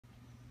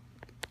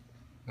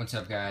What's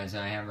up, guys?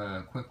 I have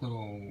a quick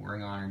little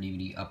Ring of Honor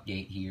DVD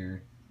update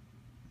here.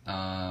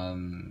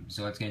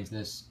 So let's get into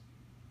this.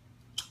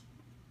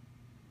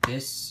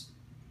 This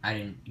I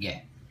didn't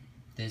get.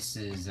 This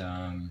is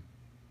a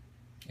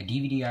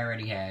DVD I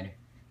already had.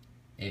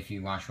 If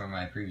you watched one of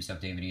my previous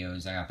update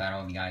videos, I got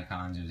Battle of the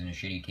Icons. It was in a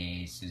shitty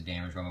case. It was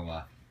damaged, blah blah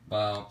blah.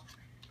 Well,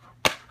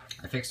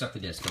 I fixed up the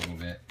disc a little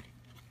bit.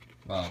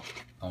 Well,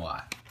 a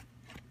lot.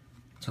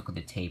 Took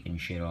the tape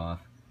and shit off.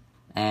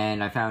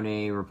 And I found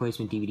a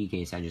replacement DVD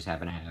case I just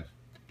happen to have.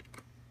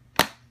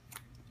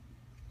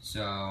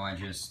 So I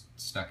just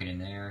stuck it in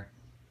there.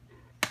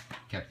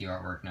 Kept the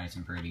artwork nice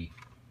and pretty.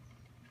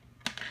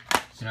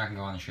 So now I can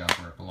go on the shelf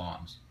where it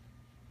belongs.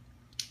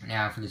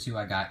 Now for the two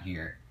I got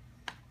here.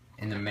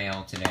 In the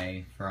mail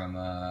today from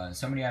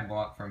somebody I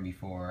bought from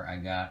before. I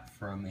got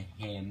from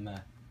him...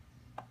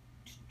 What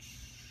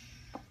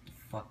the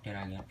fuck did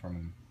I get from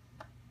him?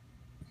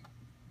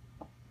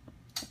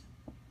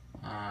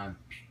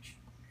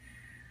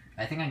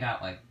 I think I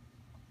got like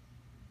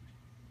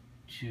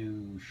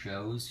 2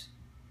 shows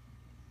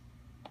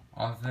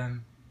off of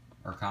them,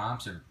 or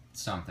comps, or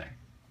something.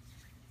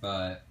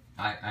 But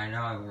I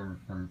know I've ordered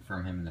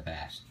from him in the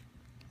past.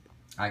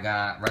 I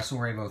got Wrestle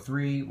Ravo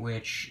 3,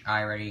 which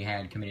I already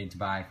had committed to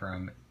buy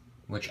from,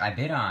 which I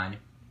bid on,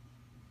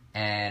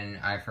 and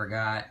I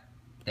forgot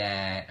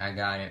that I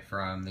got it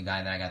from the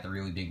guy that I got the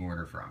really big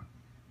order from.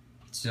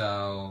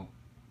 So,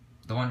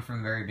 the one from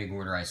the very big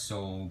order I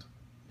sold,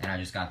 and I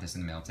just got this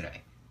in the mail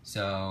today.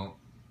 So,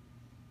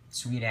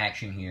 sweet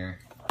action here.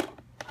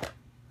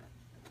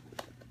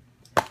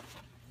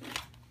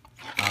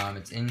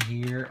 It's in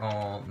here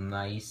all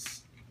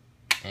nice,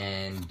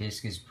 and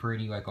disc is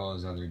pretty like all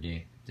his other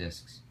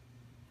discs.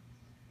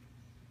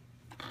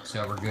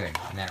 So we're good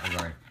in that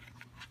regard.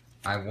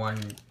 I won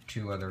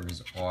 2 other of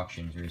his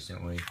auctions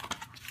recently.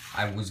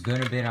 I was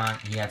gonna bid on,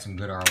 he had some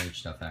good ROH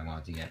stuff that I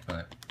wanted to get,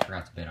 but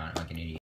forgot to bid on it like an idiot.